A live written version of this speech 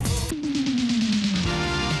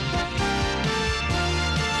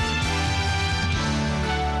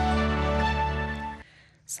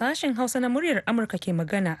Sashen Hausa na muryar Amurka ke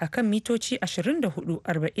magana a kan mitoci 24,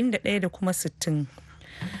 41 da kuma 60.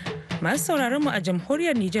 Masu sauraron mu a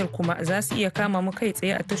jamhuriyar Nijar kuma za su iya kama mu kai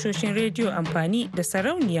tsaye a tashoshin rediyo amfani da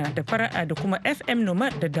sarauniya da fara'a da kuma FM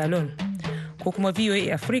Nomad da Dalol. Ko kuma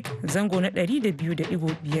VOA Africa zango na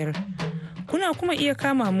 200.5. Kuna kuma iya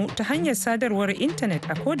kama mu ta hanyar sadarwar intanet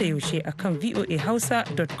a koda yaushe a kan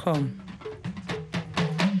voahausa.com.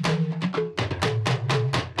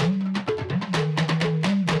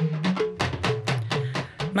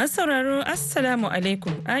 Masu sauraro Assalamu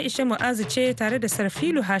alaikum, Aisha Mu'azu ce tare da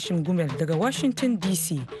Sarfilu Hashim Gumel daga Washington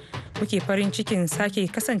DC. Muke farin cikin sake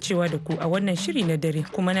kasancewa da ku a wannan shiri na dare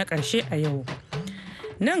kuma na ƙarshe a yau.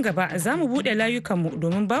 Nan gaba za mu buɗe layukanmu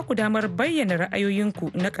domin ba ku damar bayyana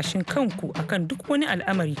ra'ayoyinku na ƙashin kanku akan duk wani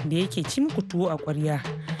al'amari da yake ci muku tuwo a ƙwarya.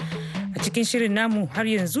 A cikin shirin namu har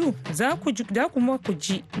yanzu za kuma ku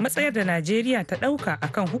ji matsayar da Najeriya ta ɗauka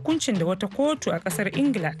akan hukuncin da wata kotu a ƙasar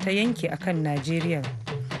Ingila ta yanke akan Najeriya.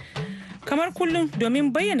 Kamar kullum domin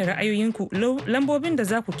bayyana ra'ayoyinku lambobin da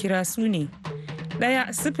za ku kira su ne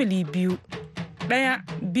 1-0-2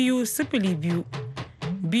 1-2-0-2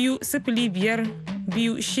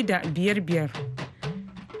 2-0-5-2-6-5-5.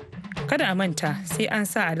 Kada a manta sai an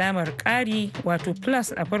sa alamar ƙari wato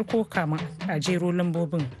plus a farko kama a jero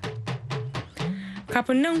lambobin.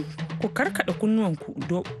 Kafin nan ku karkada kunnuwanku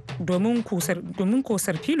domin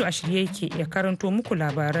kosar filo a shirye yake ya karanto muku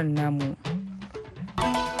labaran namu.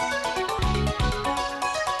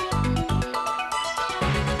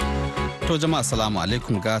 To jama'a salamu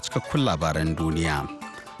alaikum ga cikakkun labaran duniya.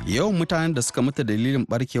 Yawan mutanen da suka mutu dalilin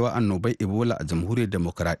barkewa annobar Ebola a jamhuriyar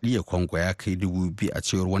demokuraɗiyyar Congo ya kai 2,000 a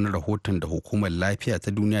cewar wani rahoton da hukumar lafiya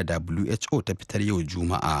ta duniya WHO ta fitar yau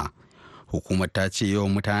Juma'a. Hukumar ta ce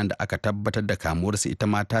yawan mutanen da aka tabbatar da kamuwarsu ita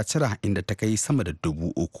ma ta cira inda ta kai sama da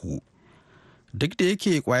 3,000. Duk da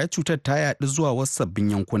yake kwayar cutar ta yaɗu zuwa wasu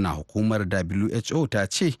sabbin yankuna, hukumar WHO ta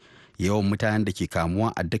ce yawan mutanen da ke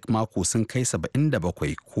kamuwa a duk mako sun kai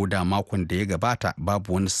 77, ko da makon da ya gabata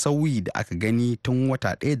babu wani sauyi da aka gani tun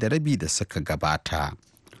wata 1.5 da suka gabata.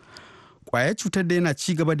 Kwayar cutar da yana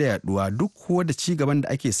ci gaba da yaduwa duk kuwa da ci gaban da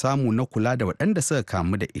ake samu na kula da waɗanda suka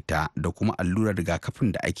kamu da ita da kuma allurar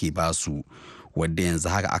rigakafin da ake basu, wadda yanzu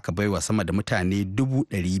haka aka baiwa sama da mutane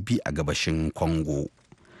 200,000 a gabashin Congo.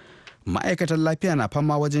 Ma'aikatan lafiya na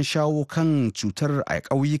fama wajen shawo kan cutar a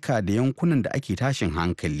ƙauyuka da yankunan da ake tashin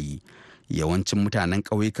hankali. Yawancin mutanen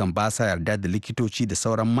ƙauyukan ba sa yarda da likitoci da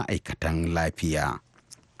sauran ma'aikatan lafiya.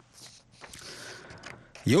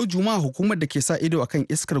 Yau Juma'a hukumar da ke sa ido akan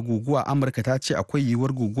iskar guguwa Amurka ta ce akwai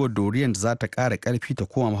yiwuwar guguwar Dorian za ta ƙara ƙarfi ta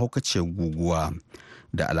koma mahaukaciyar guguwa.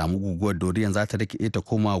 Da alamu guguwar Dorian za ta rike ta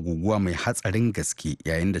koma guguwa mai hatsarin gaske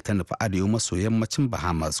yayin da ta nufi arewa maso yammacin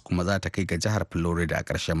Bahamas kuma za ta kai ga jihar Florida a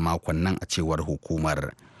ƙarshen makon nan a cewar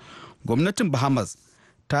hukumar. Gwamnatin Bahamas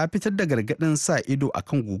ta fitar da gargaɗin sa ido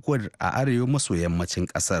akan guguwar a arewa maso yammacin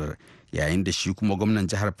ƙasar, yayin da shi kuma gwamnan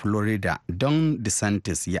jihar Florida Don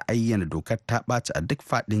DeSantis ya ayyana dokar ta ɓaci a duk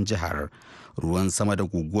faɗin jihar. Ruwan sama da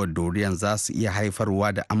guguwar Dorian za su iya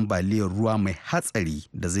haifarwa da ambaliyar ruwa mai hatsari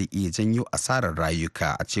da zai iya janyo asarar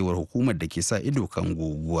rayuka a cewar hukumar da ke sa ido kan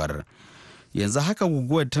guguwar. Yanzu haka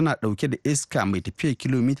guguwar tana ɗauke da iska mai tafiya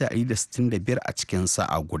kilomita 165 a cikin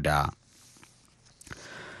sa'a guda.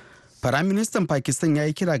 Firaministan Pakistan ya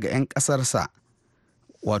yi kira ga 'yan ƙasarsa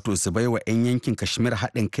wato su baiwa 'yan yankin Kashmir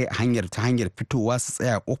haɗin kai a ta hanyar fitowa su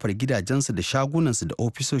tsaya kofar gidajensu da shagunansu da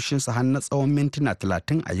ofisoshinsu har na tsawon mintuna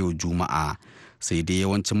 30 a yau Juma'a. Sai dai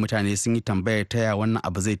yawancin mutane sun yi tambayar taya wannan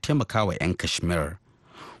abu zai taimaka wa 'yan Kashmir.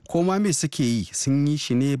 Koma me suke yi sun yi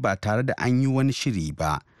shi ne ba tare da an yi wani shiri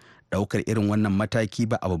ba. Ɗaukar irin wannan mataki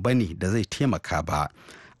ba abu bane da zai taimaka ba.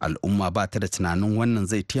 Al'umma ba ta da tunanin wannan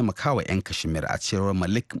zai taimaka wa 'yan Kashmir a cewar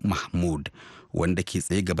Malik Mahmud, wanda ke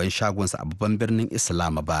tsaye gaban shagonsa a babban birnin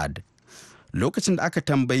Islamabad. Lokacin da aka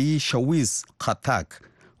tambayi Shawiz Khatak,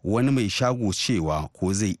 wani mai shago cewa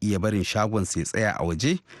ko zai iya barin shagonsa ya tsaya a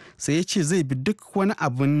waje, sai ya ce zai bi duk wani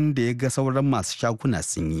abin da ya ga sauran masu shaguna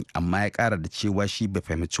sun yi, amma ya kara da cewa shi bai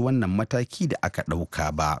fahimci wannan mataki da aka ɗauka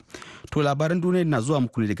ba. To labaran duniya na zuwa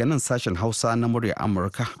muku ne daga nan sashen Hausa na murya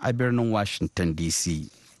Amurka a birnin Washington DC.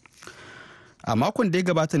 A makon da ya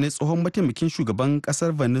gabata ne tsohon mataimakin shugaban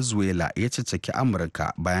kasar Venezuela ya caccaki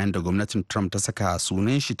Amurka bayan da gwamnatin Trump ta saka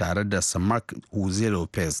sunan shi tare da Mark Jose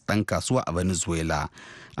Lopez, ɗan kasuwa a Venezuela,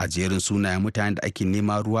 a jerin sunayen mutanen da ake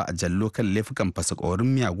nema ruwa a jallo kan laifukan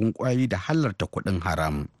fasakorin miyagun kwayoyi da halarta kuɗin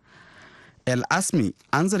haram. El Asmi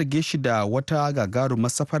an zarge shi da wata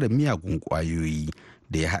gagarumar safarar miyagun kwayoyi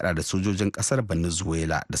da ya hada da sojojin kasar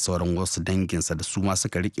Venezuela da sauran wasu danginsa da su ma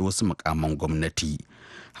suka rike wasu mukaman gwamnati.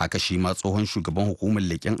 Haka shi ma tsohon shugaban hukumar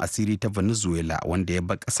leƙen asiri ta Venezuela wanda ya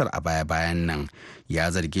bar kasar a baya-bayan nan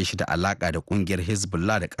ya zarge shi da alaka da kungiyar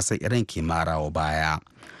Hezbollah da kasar Iran ke marawa baya.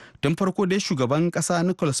 Tun farko dai shugaban kasa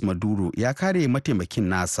Nicolas Maduro ya kare mataimakin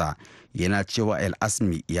nasa, yana cewa El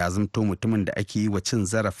Asmi ya zamto mutumin da ake yi wa cin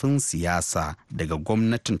zarafin siyasa daga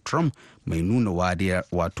gwamnatin Trump mai nuna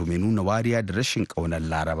wariya da rashin ƙaunar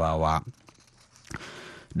Larabawa.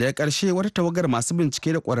 Daga ƙarshe wata tawagar masu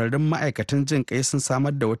bincike da ƙwararrun ma'aikatan jin kai sun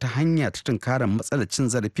samar da wata hanya ta tunkarar matsalar cin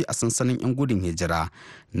zarafi a sansanin 'yan gudun hijira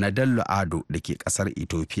na Dallo Ado da ke ƙasar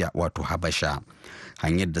Ethiopia wato Habasha.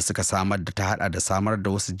 Hanyar da suka samar da ta hada da samar da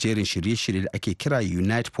wasu jerin shirye-shirye da ake kira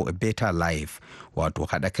Unite for a Better Life wato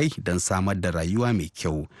haɗa kai don samar da rayuwa mai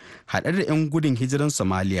kyau. Haɗe da 'yan gudun hijiran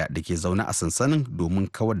Somalia da ke zaune a sansanin domin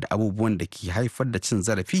kawar da abubuwan da ke haifar da cin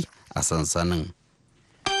zarafi a sansanin.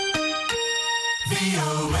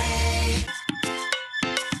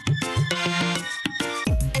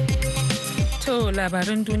 To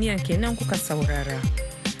labaran duniya kenan kuka saurara.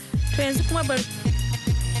 To yanzu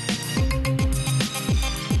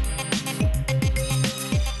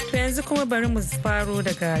kuma bari mu faro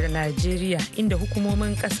daga Najeriya inda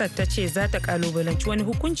hukumomin kasar ta ce za ta kalubalanci wani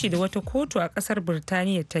hukunci da wata kotu a kasar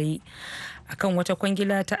Birtaniya ta yi akan wata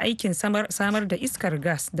kwangila ta aikin samar da iskar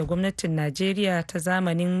gas da gwamnatin Najeriya ta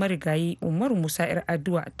zamanin marigayi Umaru Musa 'yar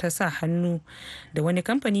Adua ta sa hannu da wani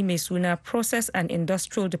kamfani mai suna Process and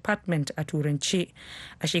Industrial Department a turance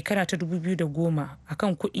a shekara ta 2010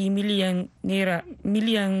 akan kuɗi biliyan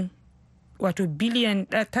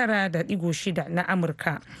 9.6 na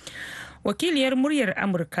Amurka. Wakiliyar muryar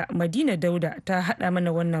Amurka Madina Dauda ta haɗa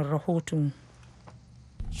mana wannan rahoton.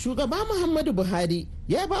 Shugaba Muhammadu Buhari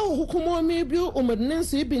ya ba wa hukumomi biyu umarnin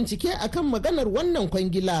su yi bincike akan maganar wannan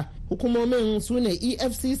kwangila. Hukumomin su ne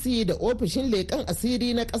EFCC da ofishin leƙen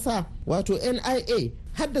asiri na ƙasa wato NIA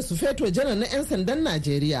har da sufeto janar na 'yan sandan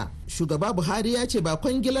Najeriya. Shugaba Buhari ya ce ba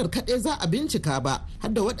kwangilar kaɗai za a bincika ba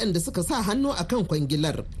har da waɗanda suka sa hannu akan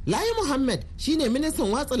kwangilar. Layi Muhammad shine ministan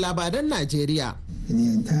watsa labaran Najeriya. The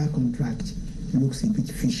entire contract looks a bit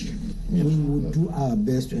fishy. We will do our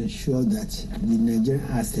best to ensure that the Nigerian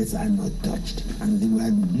assets are not touched and we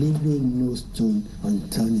are leaving no stone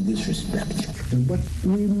unturned in this respect. But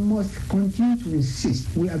we must continue to insist.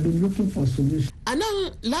 We have been looking for solutions. A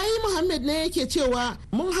nan Layi Muhammad ne yake cewa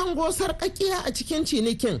mun hango sarƙaƙiya a cikin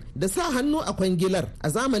cinikin da sa hannu a kwangilar a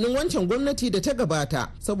zamanin wancan gwamnati da ta gabata.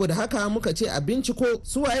 Saboda haka muka ce a binciko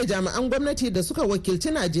suwaye jami'an gwamnati da suka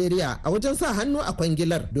wakilci Najeriya a wajen sa hannu a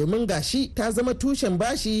kwangilar domin gashi ta zama tushen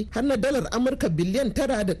bashi har na dalar Amurka biliyan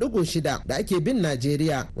 9.6 da ake bin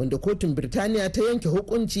Najeriya wanda kotun Birtaniya ta yanke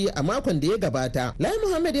hukunci a makon da ya gabata. Lai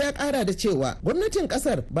Muhammad ya kara da cewa gwamnatin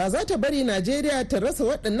kasar ba za ta bari Najeriya ta rasa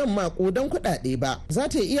waɗannan makudan kuɗaɗe ba. Za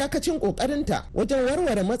ta yi iyakacin ƙoƙarinta wajen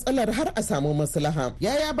warware matsalar har a samu maslaha.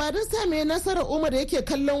 Yaya ba don same nasarar Umar yake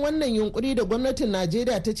kallon wannan yunkuri da gwamnatin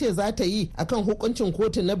Najeriya ta ce za ta yi akan hukuncin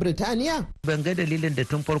kotun na Birtaniya? Ban ga dalilin da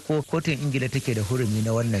tun farko kotun Ingila take da hurumi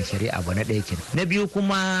na wannan shari'a ba na ɗaya kenan. Na biyu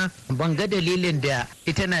kuma ban ga dalilin da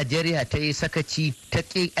ita Najeriya ta yi sakaci ta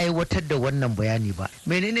ƙi aiwatar da wannan bayani ba.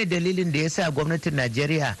 Menene dalilin da ya sa gwamnatin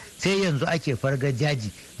Najeriya sai yanzu ake fargar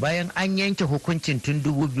jaji bayan an yanke hukuncin tun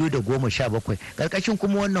 2017 karkashin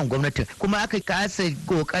kuma wannan gwamnatin kuma aka kasa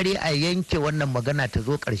kokari a yanke wannan magana ta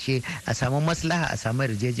zo karshe a samu maslaha a samu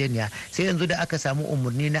yarjejeniya sai yanzu da aka samu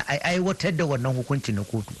umarni na aiwatar da wannan hukunci na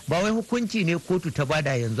kotu ba wai hukunci ne kotu ta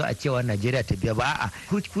bada yanzu a cewa Najeriya ta biya ba a'a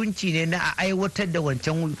hukunci ne na a aiwatar da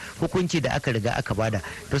wancan hukunci da aka riga aka bada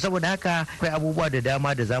to saboda haka akwai abubuwa da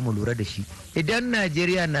dama da zamu lura da shi idan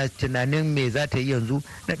Najeriya na tunanin me za ta yi yanzu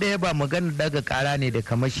na ɗaya ba magana daga kara ne da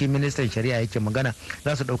kamar shi ministan shari'a yake magana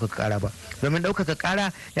za su ɗaukaka kara ba domin ɗaukaka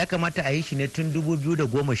kara ya kamata a yi shi ne tun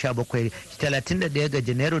 2017 31 ga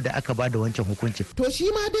janairu da aka ba da wancan hukuncin. To shi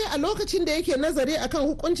ma dai a lokacin da yake nazari akan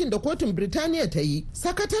hukuncin da kotun Birtaniya ta yi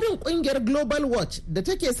sakataren kungiyar Global Watch da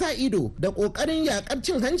take sa ido da kokarin yakar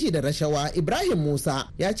cin hanci da rashawa Ibrahim Musa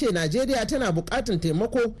ya ce Najeriya tana bukatun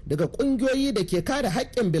taimako daga kungiyoyi da ke kare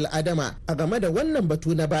haƙƙin bil'adama a game da wannan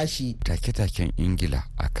batu na bashi. Take-taken Ingila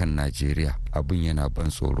akan Najeriya abin yana ban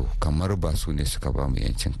tsoro kamar ba su ne suka ba mu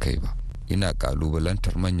yancin kai ba. Ina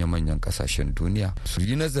kalubalantar manya-manyan kasashen duniya su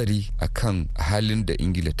yi nazari akan halin da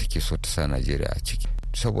Ingila take so ta sa Najeriya a ciki.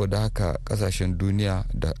 Saboda haka kasashen duniya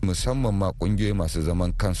da musamman ma kungiyoyi masu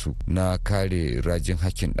zaman kansu na kare rajin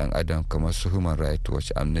hakkin dan adam kamar su Human Rights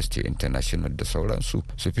Watch, Amnesty International da sauransu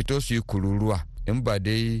su fito su yi kururuwa in ba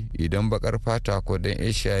dai idan bakar fata ko dan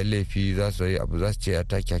asia laifi za su yi abu za su ce ya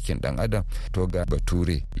take hakkin dan adam, to ga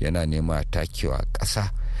bature yana nema takewa ƙasa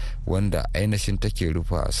wanda ainihin take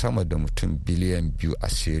rufa sama da mutum biliyan 2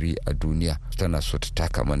 asiri a duniya, tana so ta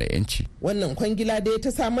taka mana yanci. Wannan kwangila dai ta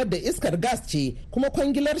samar da iskar gas ce, kuma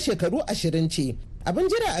kwangilar shekaru 20 ce. Abin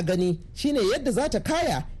jira a gani shine yadda za ta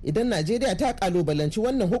kaya idan Najeriya ta kalubalanci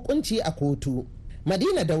wannan hukunci a kotu.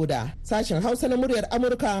 Madina Dauda, sashen Hausa na muryar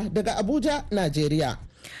Amurka daga Abuja, Najeriya.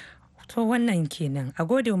 To wannan kenan, a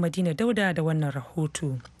gode wa Madina Dauda da wannan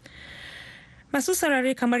rahoto. Masu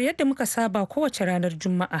sarare, kamar yadda muka saba kowace ranar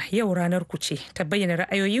Juma'a, yau ranar ku ce ta bayyana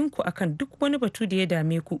ra'ayoyinku akan duk wani batu da ya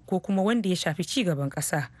dame ku ko kuma wanda ya shafi ci gaban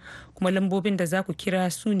ƙasa. Kuma lambobin da za ku kira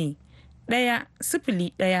su ne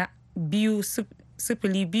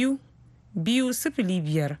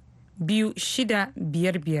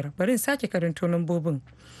 1-0-1-2-0-5-2-6-5-5. Bari in sake karanto lambobin.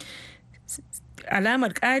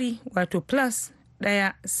 Alamar ƙari wato plus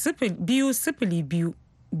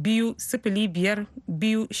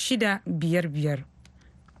 1-2-0-2-5-2-6-5-5.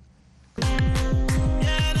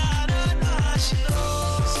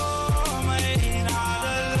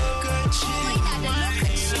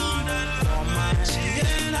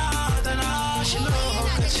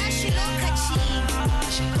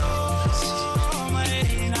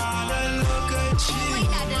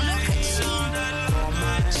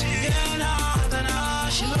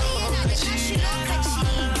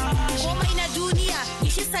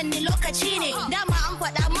 sanni lokaci ne dama an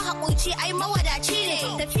faɗa mahaƙunci ai mawadaci ne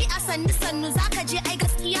tafi a sannu zaka je ai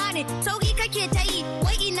gaskiya ne sauki kake ta yi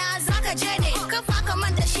wai ina zaka je ne kafa ka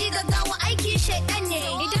manta shi gaggawa aiki shedan ne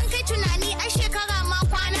idan kai tunani ai shekara ma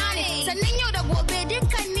kwana ne sannan yau da gobe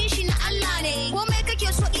dukkanin shi na Allah ne komai kake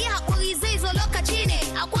so yi haƙuri zai zo lokaci ne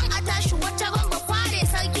akwan a tashi wata ran ba kware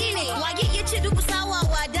sarki ne wage ya ci duk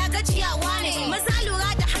sawawa da gajiyawa ne maza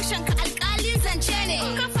lura da harshen ka alƙalin zance ne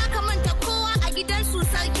kafa ka manta kowa a gidansu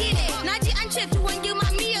sarki ne naji an ce tuwon girma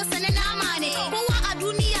miyarsa na nama ne kowa a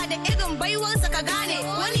duniya da irin baiwarsa ka gane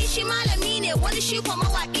wani shi malami ne wani shi kuma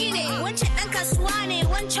mawaƙi ne wancan ɗan kasuwa ne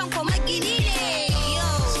wancan kuma gini ne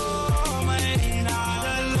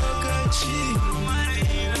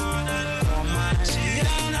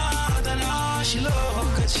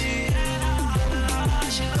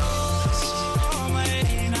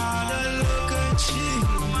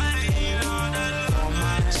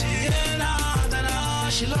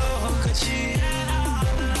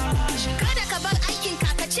kada ka bar aikin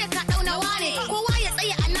ka ce ka dauna wane kowa ya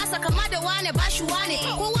tsaya a nasa kama da wane bashi wane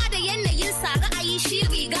kowa da yanayin sa ra'ayi shi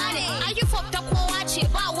riga ne ayyufop ta kowa ce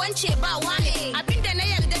ba wance ba wane abinda na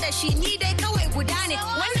yarda da shi ni dai kawai guda ne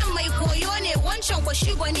wannan mai koyo ne wancan ko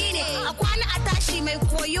shi gwani ne a kwana a tashi mai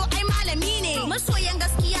koyo ai malami ne masoyan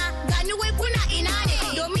gaskiya gani wai kuna ina ne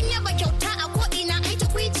domin yaba kyauta a ko ina ai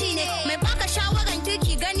tukwici ne mai baka shawaran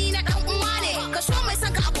kirki gani na dan uwa ne ka so mai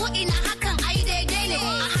son ka a ko ina hakan ai daidai ne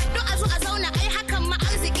a haɗu a zo a zauna ai hakan ma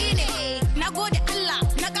arziki ne na gode Allah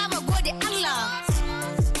na ƙara gode Allah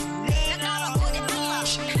na ƙara gode Allah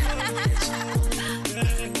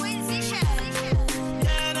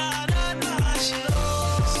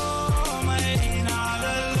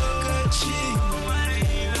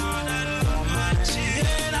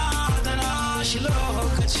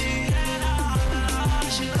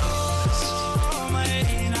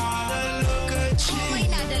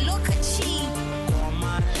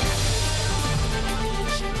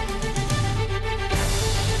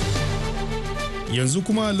Yanzu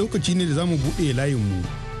kuma lokaci ne da za mu buɗe layinmu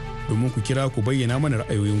domin ku kira ku bayyana mana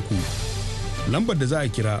ra'ayoyinku. Lambar da za a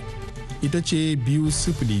kira ita ce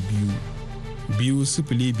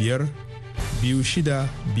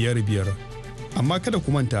 2-0-2-5-2-6-5-5. Amma kada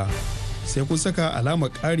ku manta sai kun saka alamar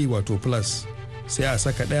ƙari wato plus sai a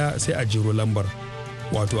saka ɗaya sai a jiro lambar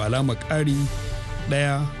wato alamar ƙari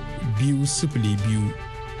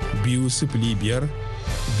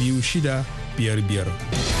 1-2-0-2-5-5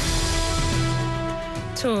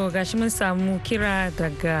 To gashi mun samu kira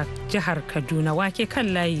daga jihar Kaduna, wake kan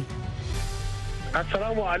layi.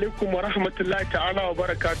 Assalamu alaikum wa rahmatullahi ta'ala wa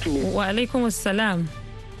barakatu. Wa alaikum assalam.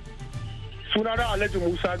 Sunana Alhaji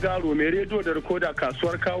Musa Garo mai rediyo da rikoda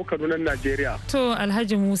kasuwar kawo Kaduna Najeriya. To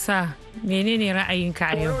Alhaji Musa, menene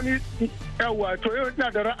ra'ayinka a yau? Yawwa to yau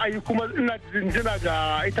ina da ra'ayi kuma ina jinjina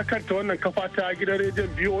ga ita kanta wannan kafa ta gidan rediyon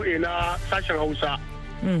BOA na sashen Hausa.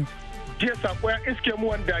 jiya sako ya iske mu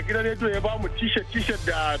wanda gidan rediyo ya ba mu t-shirt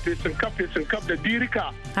da facing cup da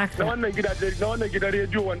birika na wannan gidan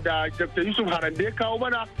rediyo wanda Dr. Yusuf Harande ya kawo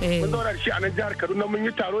mana mun zauna da shi a nan jihar Kaduna mun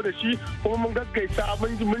yi taro da shi kuma mun gaggaisa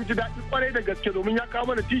mun ji daɗi kwarai da gaske domin ya kawo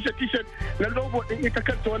mana t-shirt na logo din ita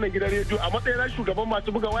kanta wannan gidan rediyo a matsayin shugaban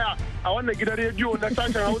masu buga waya a wannan gidan rediyo na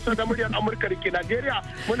sashen Hausa da muryar Amurka da ke Najeriya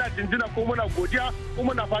muna jinjina ko muna godiya ko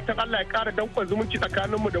muna fatan Allah ya ƙara danƙon zumunci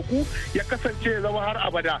tsakaninmu da ku ya kasance ya zama har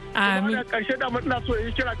abada. Da karshe da ina so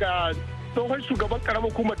yi kira ga tsohon shugaban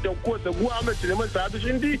karamar hukumar danko zagu Ahmed Suleiman Sa'adu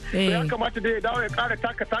Shindi ya kamata da ya dawo ya kara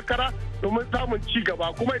takara domin samun ci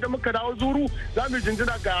gaba kuma idan muka dawo zuru za mu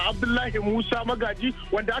jinjina ga Abdullahi Musa Magaji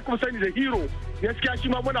wanda aka fi sani da hero gaskiya shi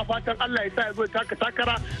ma muna fatan Allah ya sa ya zo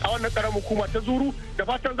takara a wannan karamar hukuma ta zuru da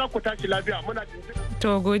fatan za ku tashi lafiya muna jinjina.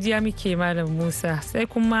 To godiya muke Malam Musa sai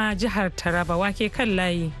kuma jihar Taraba wake kan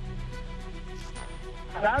layi.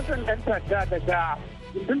 Alhassan dan daga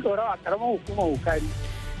Tun tsoro a karamar hukumar Hukari.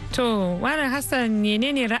 To, Malam Hassan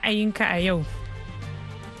menene ra'ayinka a yau?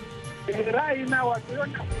 Ra'ayina wato yau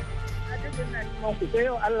na neman ku sai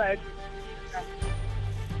yau Allah ya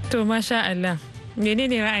To, masha Allah.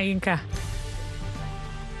 Menene ra'ayinka?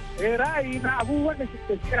 Ra'ayina abubuwan da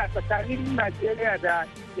suke kira tsakanin Najeriya da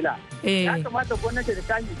Ingila. Ya kamata gwamnati da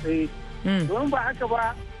tashi tsaye. Domin ba haka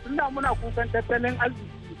ba, tunda muna kukan tattalin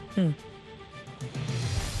arziki.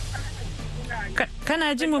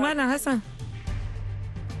 Kana jin mu Malam Hassan?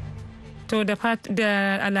 To da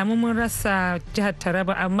alamun mun rasa jihar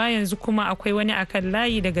Taraba amma yanzu kuma akwai wani akan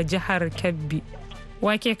layi daga jihar Kebbi.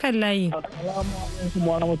 Wake kan layi? Assalamu alaikum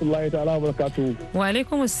wa rahmatullahi ta'ala wa barakatuhu. Wa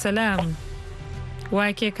alaikum assalam.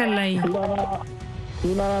 Wake kan layi?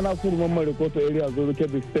 Sunana na Kuru Mamman Rikoto area Zuru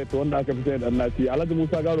Kebbi State wanda aka fi sani da Annasi. Alhaji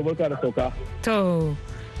Musa Garo barka da sauka. To,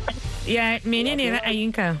 ya menene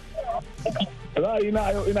ra'ayinka? Ra'ayina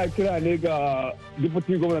a yau ina kira ne ga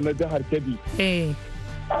deputy gwamna na jihar Kebbi.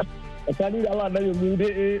 Tsakani da Allah na mu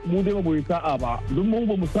dai ba mu yi sa'a ba. Duk mun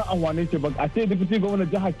ba mu sa'a wane ce ba. A ce deputy gwamna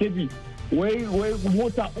jihar Kebbi wai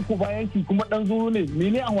mota uku bayan shi kuma dan zuru ne.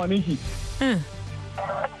 Mene a wane shi?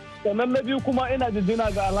 Sannan na biyu kuma ina jinjina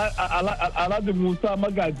ga Alhaji Musa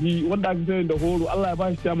Magaji wanda aka sani da horo Allah ya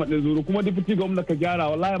ba shi chairman din zuru kuma deputy gwamna ka gyara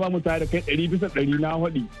wallahi ba mu tare da kai 100% na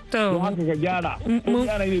hadi don haka ka gyara mun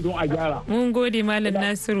gyara ne don a gyara mun gode Malam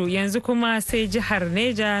Nasiru yanzu kuma sai jihar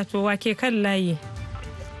Neja to wake kan layi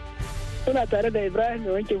suna tare da Ibrahim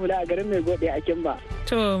mai wanke hula a garin mai gode a Kimba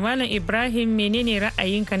to Malam Ibrahim menene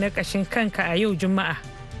ra'ayinka na kashin kanka a yau Juma'a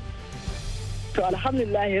To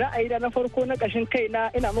alhamdulillah ra'ayina na farko na kashin kaina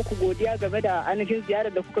ina muku godiya game da ainihin ziyarar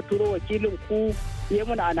da kuka turo wakilin ku ya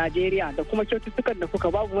muna a Najeriya da kuma kyaututtukan da kuka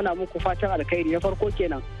babu muna muku fatan alkhairi na farko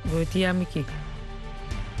kenan. Godiya muke.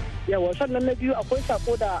 Yawa sannan na biyu akwai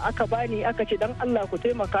sako da aka bani aka ce dan Allah ku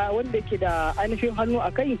taimaka wanda yake da ainihin hannu a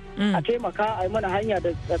kai a taimaka a yi mana hanya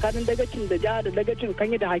da tsakanin dagacin da jiha da dagacin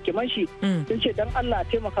kanye da hakiman shi sun ce dan Allah a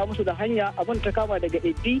taimaka musu da hanya abin ta kama daga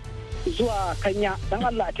Eddi zuwa Kanya dan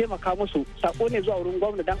Allah a taimaka musu sako ne zuwa wurin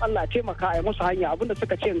gwamna dan Allah a taimaka a yi musu hanya abinda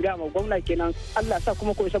suka ce ga ma gwamna kenan Allah sa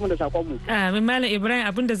kuma ko isa mun da sakon mu. Amin Malam Ibrahim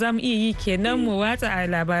abinda zamu iya yi kenan mu watsa a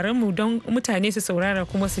labaran mu don mutane su saurara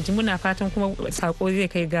kuma su ji muna fatan kuma sako zai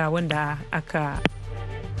kai ga wanda aka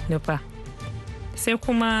nufa sai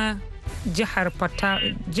kuma jihar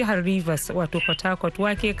Rivers wato Port Harcourt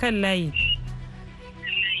wake kan layi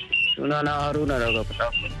sunana Haruna daga Port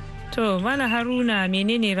Harcourt to mana Haruna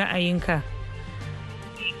menene ra'ayinka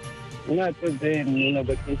ina zai nuna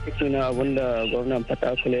bakin ciki na abinda gwamnan Port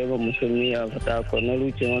Harcourt ya ba musulmi a Port Harcourt na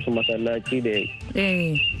ruce masu masallaci da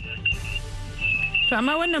to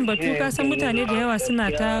amma wannan batu ka san mutane da yawa suna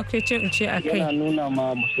ta kace in ce akai yana nuna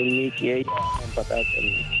ma musulmi kiyayya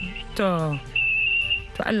to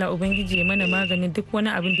Allah ubangiji ya mana maganin duk wani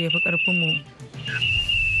abin da ya fi karfin mu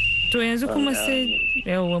to yanzu kuma sai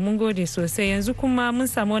yawa mun gode sosai yanzu kuma mun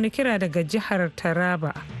samu wani kira daga jihar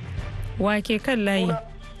Taraba wake kan layi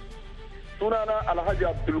sunana Alhaji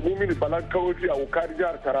Abdulmumini Balankawoji a Ukari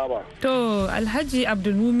jihar Taraba to Alhaji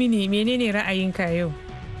Abdulmumini menene ra'ayinka yau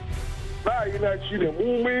ra'ayina shi ne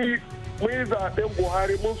mu yi zaɓen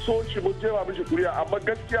Buhari mun so shi mun jefa mishi kuriya amma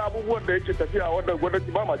gaskiya abubuwan da yake tafiya wannan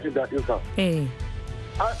gwamnati ba ma jin daɗin sa.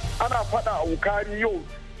 Ana faɗa a Ukari yau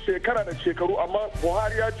shekara da shekaru amma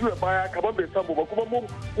Buhari ya juya baya kamar bai samu ba kuma mun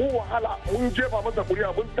wahala mun jefa masa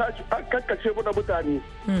kuriya mun tashi an kakkace mu da mutane.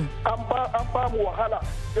 An ba mu wahala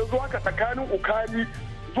yanzu haka tsakanin Ukari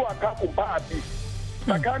zuwa Kakun ba a bi.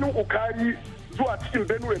 Tsakanin Ukari zuwa cikin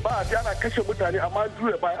Benue ba a ana kashe mutane amma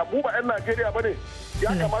juya baya mu ba 'yan Najeriya ba ne ya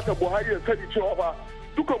kamata Buhari ya sani cewa ba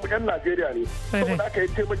dukan mu yan Najeriya ne saboda aka yi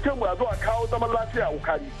taimakon mu a zo a kawo zaman lafiya a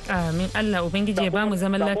Ukari. Amin Allah ubangiji ya ba mu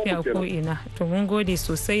zaman lafiya a ko ina. To mun gode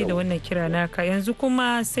sosai da wannan kira naka. Yanzu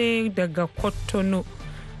kuma sai daga Kotono.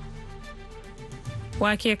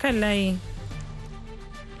 Wake kan layi?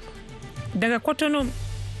 Daga Kotono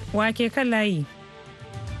wake kan layi?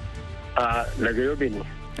 Daga Yobe ne.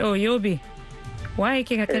 Oh Yobe. Waye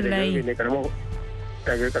ke kan layi?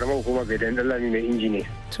 Daga karamar hukumar Gaidan Dallami mai inji ne.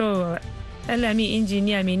 To Dallami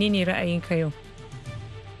injiniya menene ra'ayinka yau?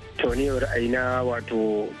 To ni ra'ayina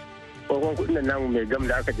wato tsohon kudin nan namu mai gam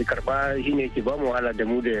da aka ji karba shine ke ba mu wahala da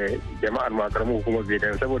mu da jama'ar ma karamar hukumar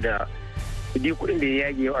Gaidan saboda duk kudin da ya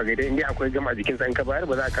yage yau a Gaidan inda akwai gam a jikin sa in ka bayar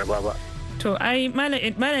ba za a karba ba. To ai malam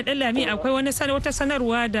Dallami akwai wata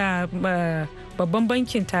sanarwa da babban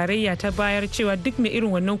bankin tarayya ta bayar cewa duk mai irin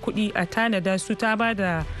wannan kuɗi a tanada su ta ba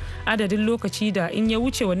da adadin lokaci da in ya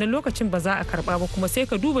wuce wannan lokacin ba za a karba ba kuma sai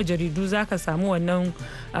ka duba jaridu za ka samu wannan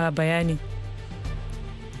bayani.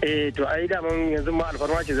 To ai daman yanzu ma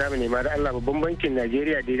alfarma ce zamu nema da Allah babban bankin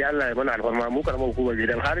Najeriya da Allah ya mana alfarma mu karamar hukumar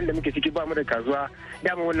gidan harin da muke ciki ba mu da kasuwa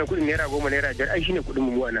daman wannan kudin naira 10 naira 5 ai shine kudin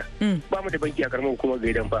mu ana ba mu da banki a karamar hukumar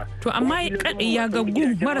gidan fa. To amma ya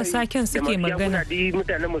gaggun marasa kyan suke magana.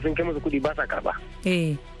 Mutanen mu sun kai musu kudi ba sa karba.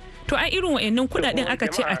 To ai irin wayannan kudaden aka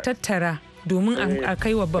ce a tattara domin a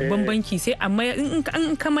kai wa babban banki sai amma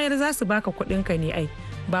in ka mayar za su baka kudin ka ne ai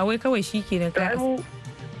ba wai kawai shikenan ka.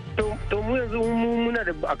 To mu yanzu muna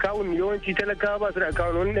da akawun yawanci talakawa ba su da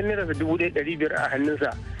akawun wani dan naira 1,500 a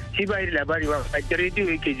hannunsa shi ba yi da labari ba a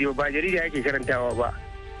rediyo yake ji ba jarida yake karantawa ba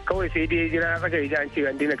kawai sai dai jira saka ya ji an ce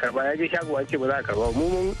an daina karba ya je shago an ce ba za a karba mu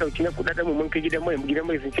mun dauki na kudaden mu mun kai gidan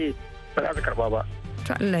mai sun ce ba za su karba ba.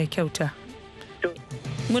 To Allah ya kyauta.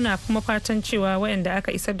 Muna kuma fatan cewa waɗanda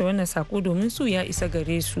aka isar da wannan sako domin su ya isa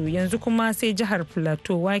gare su yanzu kuma sai jihar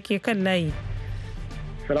Plateau wake kan layi.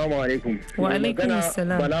 Assalamu alaikum. Wa alaikum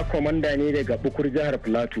salam. Bala Komanda ne daga Bukur jihar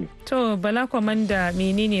Plateau. To Bala Komanda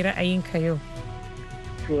menene ra'ayinka yau?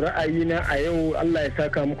 To ra'ayina a yau Allah ya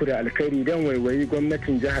saka muku da alkhairi dan waiwayi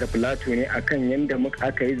gwamnatin jihar Plateau ne akan yanda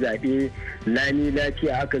aka yi zaɓe lani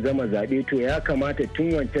lafiya aka gama zaɓe to ya kamata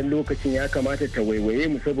tun wancan lokacin ya kamata ta waiwaye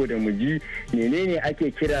mu saboda mu ji menene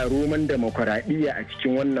ake kira roman demokuraɗiyya a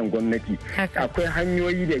cikin wannan gwamnati. Akwai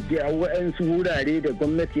hanyoyi da waɗansu wurare da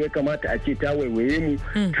gwamnati ya kamata a ce ta waiwaye mu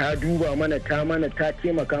ta duba mana ta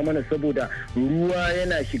taimaka mana saboda ruwa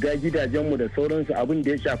yana shiga gidajenmu da sauransu abin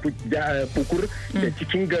da ya shafi bukur da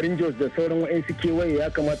cikin garin Jos da sauran wa'ansu kewaye ya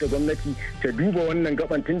kamata gwamnati ta duba wannan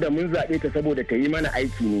gaban tunda mun zaɓe ta saboda ta yi mana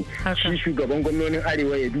aiki ne. Shi shugaban gwamnonin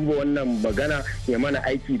Arewa ya duba wannan magana ya mana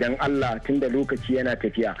aiki dan Allah tunda lokaci yana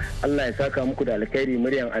tafiya. Allah ya saka muku da alkhairi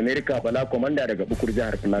muryan Amerika Bala Komanda daga Bukur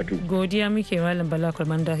jihar Plateau. Godiya muke Malam Bala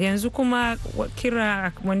Komanda. Yanzu kuma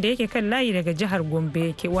kira wanda yake kan layi daga jihar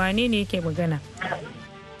Gombe yake wane ne yake magana?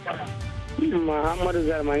 Muhammadu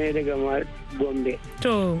Zarmane daga Gombe.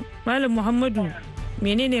 To Malam Muhammadu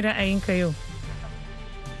menene ra'ayinka yau?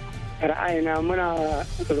 Ra'ayina muna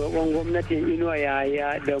roƙon gwamnatin Inuwa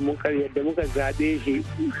yadda muka zaɓe shi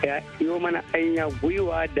ya yi mana anya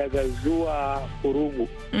gwiwa daga zuwa Kurugu.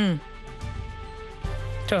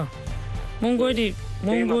 To, mun gode.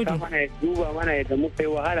 Mana duba mana yadda muka yi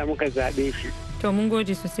wahala muka zaɓe shi. To, mun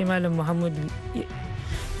gode sosai Malam Muhammadu.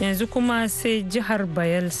 Yanzu kuma sai jihar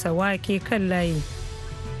Bayelsa wake kan layi.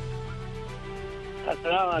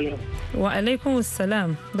 Assalamu alaikum. Wa alaikum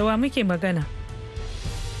assalam. Da wa muke magana?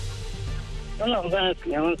 Wannan magana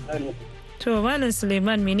Suleiman Sani. To Malam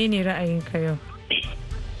Suleiman menene ra'ayinka yau?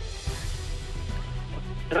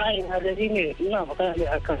 Ra'ayina da ne ina magana ne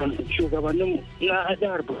akan shugabanninmu na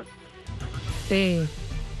jihar Borno.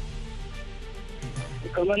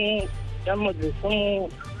 Kamar yan majalisunmu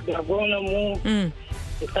da gwamnanmu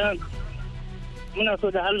da muna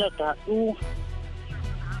so da Allah ta haɗu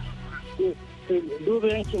duba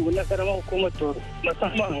yankinmu na karamar hukumar Toro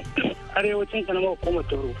musamman arewacin karamar hukumar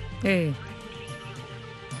Toro.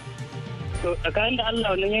 To tsakanin da Allah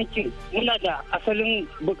wannan yankin muna da asalin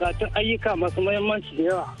bukatun ayyuka masu muhimmanci da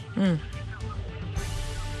yawa.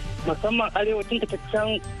 Musamman arewacin da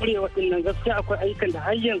can kurewa ɗin gaskiya akwai ayyukan da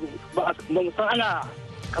har yanzu ba mu san ana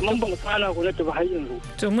kamar ba mu san ana gwamnati ba har yanzu.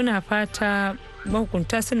 To muna fata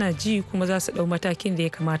mahukunta suna ji kuma za su ɗau matakin da ya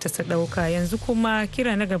kamata su ɗauka. Yanzu kuma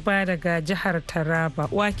kira na gaba daga jihar Taraba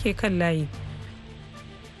wake kan layi.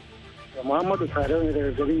 Muhammadu Sadau ne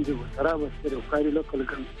daga garin Jibu Taraba su da kwari local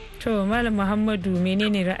government. To Malam Muhammadu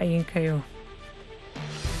menene ra'ayinka yau?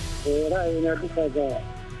 Ra'ayina duka ga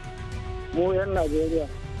mu 'yan Najeriya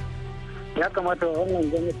ya kamata wannan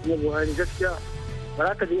gwamnati na Buhari gaskiya ba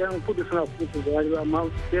za ka ji 'yan kudu suna kusa Buhari ba amma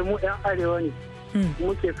sai mu 'yan arewa ne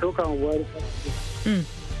muke sauka wa Buhari.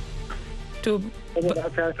 to saboda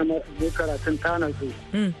aka ya kamata mu karatun tana su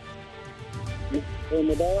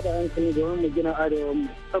mu dawo da hankali domin mu gina arewa mu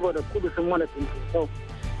saboda kudu sun mana tuntu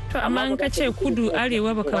to amma in ka ce kudu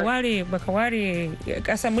arewa baka ware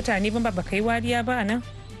kasar mutane ba baka yi wariya ba nan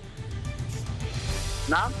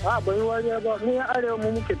na ban yi wariya ba mu yan arewa mu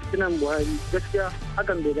muke fitinan Buhari gaskiya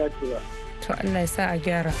hakan bai dace ba to Allah ya sa a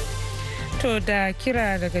gyara to da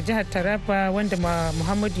kira daga jihar Taraba wanda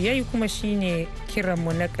Muhammadu yayi kuma shine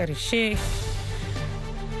kiranmu na ƙarshe.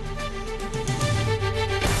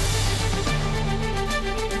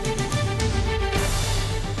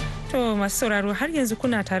 To masu sauraro har yanzu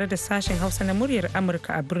kuna tare da sashen Hausa na muryar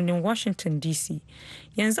Amurka a birnin Washington DC.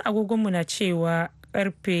 Yanzu agogonmu na cewa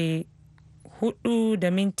karfe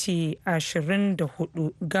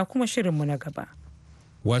 4:24 ga kuma shirinmu na gaba.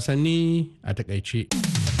 Wasanni a takaice.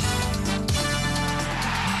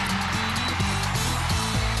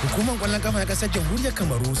 Hukumar kwallon kafa na kasar jamhuriyar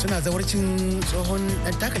Kamaru suna zawarcin tsohon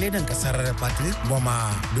dan takaledan kasar Patrick Boma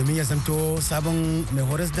domin ya zanto sabon mai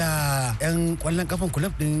horas da 'yan kwallon kafan kulab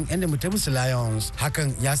din dumi-duminsu Lions. Hakan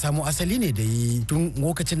ya samu asali ne da yi tun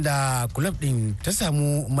lokacin da kulab din ta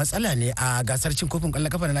samu matsala ne a gasar cin kofin kwallon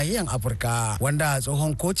kafa na nahiyar Afirka wanda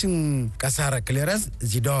tsohon kocin kasar Clarence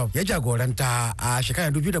Zidov ya jagoranta a shekarar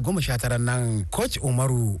 2019 nan. Coach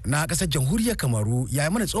Umaru na kasar jamhuriyar Kamaru ya yi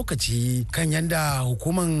mana tsokaci kan yanda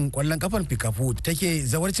hukumar kwallon kafar Pikafu take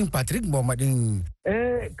zawarcin Patrick Boma din.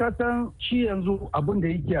 Kasan shi yanzu abin da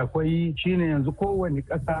yake akwai shine yanzu kowane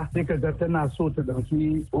kasa sai ka ga tana so ta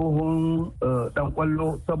dauki tsohon dan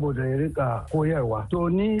kwallo saboda ya rika koyarwa. To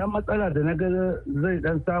ni matsala da na ga zai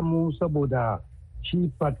dan samu saboda shi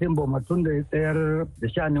Patrick Boma tun da ya tsayar da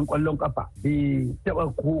shanin kwallon kafa bai taba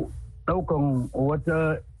ko daukan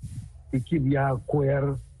wata ekip ya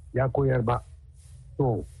koyar ba.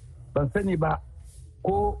 To ban sani ba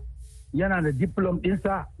ko yana da diplom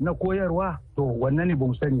ɗinsa na koyarwa to wannan ne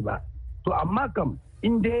bamu sani ba. To amma kam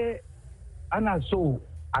in dai ana so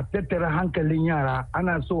a tattara hankalin yara,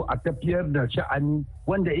 ana so a tafiyar da sha'ani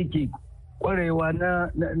wanda yake kwarewa na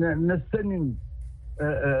sanin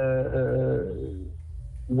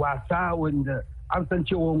wasa wanda an san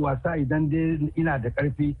cewa wasa idan dai ina da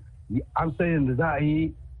ƙarfi an san yadda za a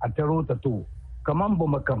yi a taro ta to kaman ba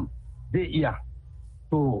makam zai iya.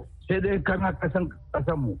 To sai dai kana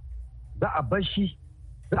kasanmu za a bar shi,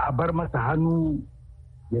 za a bar masa hannu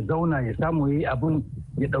ya zauna ya samu ya yi abin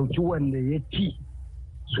ya ɗauki wanda ya ci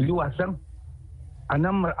su yi wasan a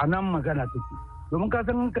nan magana take. Domin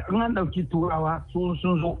kasan an ɗauki turawa sun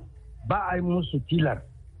zo ba a yi musu tilar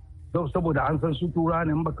saboda an san su turawa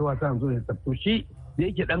ne baka wasa zo ya tsafto shi da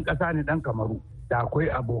yake ɗan ƙasa ne ɗan Kamaru da akwai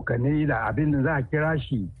abokanai da abin da za a kira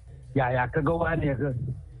shi yaya ka ga wani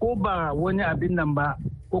ko ba wani abin nan ba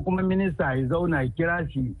ko kuma minista ya zauna ya kira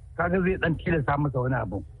shi kaga zai dan tilasta masa wani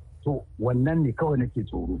abu. To wannan ne kawai nake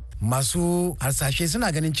tsoro. Masu harsashe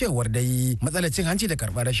suna ganin cewar dai matsalar cin hanci da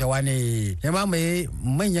karɓar rashawa ne ya mamaye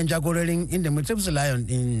manyan jagororin dumi-duminsu Lion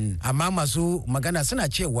din, amma masu magana suna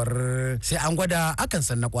cewar sai an gwada akan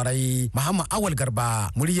san na kwarai. Muhammad Awal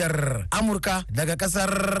Garba, muryar Amurka daga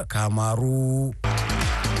kasar Kamaru.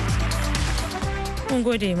 Mun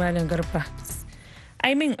gode Malam Garba.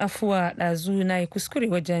 Ai min afuwa ɗazu na yi kuskure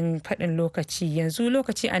wajen faɗin lokaci, yanzu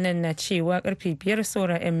lokaci a nan na cewa karfe 5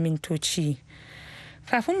 saura 'yan mintoci.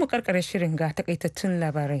 Kafin mu karkare shirin ga takaitattun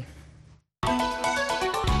labarai.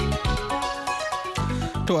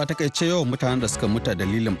 To a takaice yawan mutanen da suka mutu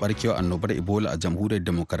dalilin barkewa annobar Ebola a jamhuriyar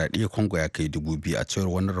demokaradiyyar Congo ya kai 2,000 a cewar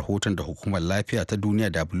wani rahoton da hukumar lafiya ta duniya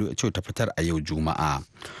WHO ta fitar a yau Juma'a.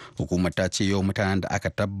 Hukumar ta ce yawan mutanen da aka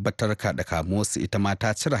tabbatar da kamuwarsu ita ma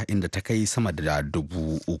ta cira inda ta kai sama da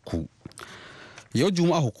 3,000. Yau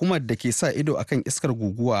Juma'a hukumar da ke sa ido akan iskar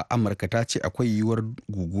guguwa Amurka ta ce akwai yiwuwar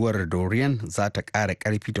guguwar Dorian za ta ƙara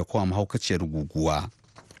ƙarfi ta kuma mahaukaciyar guguwa.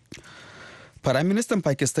 Firaministan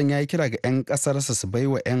Pakistan ya yi kira ga 'yan ƙasarsa su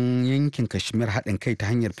baiwa 'yan yankin Kashmir haɗin kai ta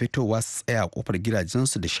hanyar fitowa su tsaya a kofar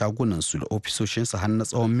gidajensu da shagunansu da ofisoshinsu har na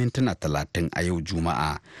tsawon mintuna 30 a yau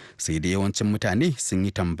Juma'a. Sai da yawancin mutane sun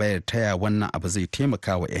yi tambayar taya wannan abu zai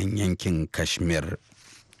taimaka wa 'yan yankin Kashmir.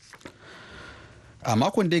 A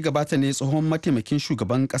makon da ya gabata ne tsohon mataimakin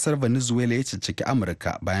shugaban kasar Venezuela ya cicciki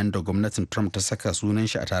Amurka bayan da gwamnatin Trump ta saka sunan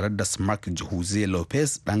shi a tare da Mark Jose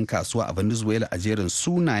Lopez dan kasuwa a Venezuela a jerin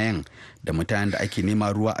sunayen da mutanen da ake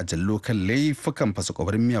nema ruwa a jallo kan laifukan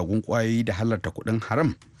fasakobarin miyagun kwayoyi da halarta kuɗin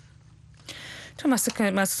haram. To masu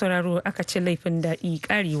sauraro aka ce laifin daɗi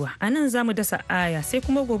karewa. A nan za mu dasa aya sai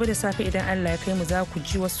kuma gobe da safe idan Allah ya kai mu za ku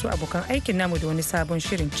ji wasu abokan aikin namu da wani sabon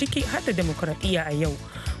shirin ciki har da demokuraɗiyya a yau.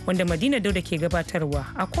 Wanda Madina Dauda ke gabatarwa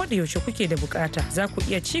a koda yaushe kuke da bukata za ku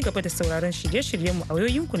iya ci gaba da sauraron shirye-shiryenmu a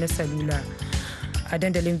wayoyinku na salula a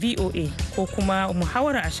dandalin VOA ko kuma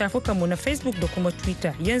muhawara a shafukanmu na Facebook da kuma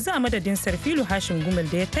Twitter. Yanzu a madadin Sarfilu Hashim Gumel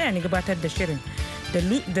da ya taya ni gabatar da shirin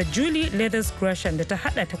da Julie Leathers Gresham da ta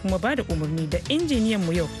hada ta kuma bada umarni da injiniyan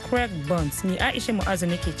mu yau Craig Burns, ni Aisha Mu'azu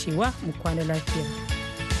nake cewa mu kwana lafiya.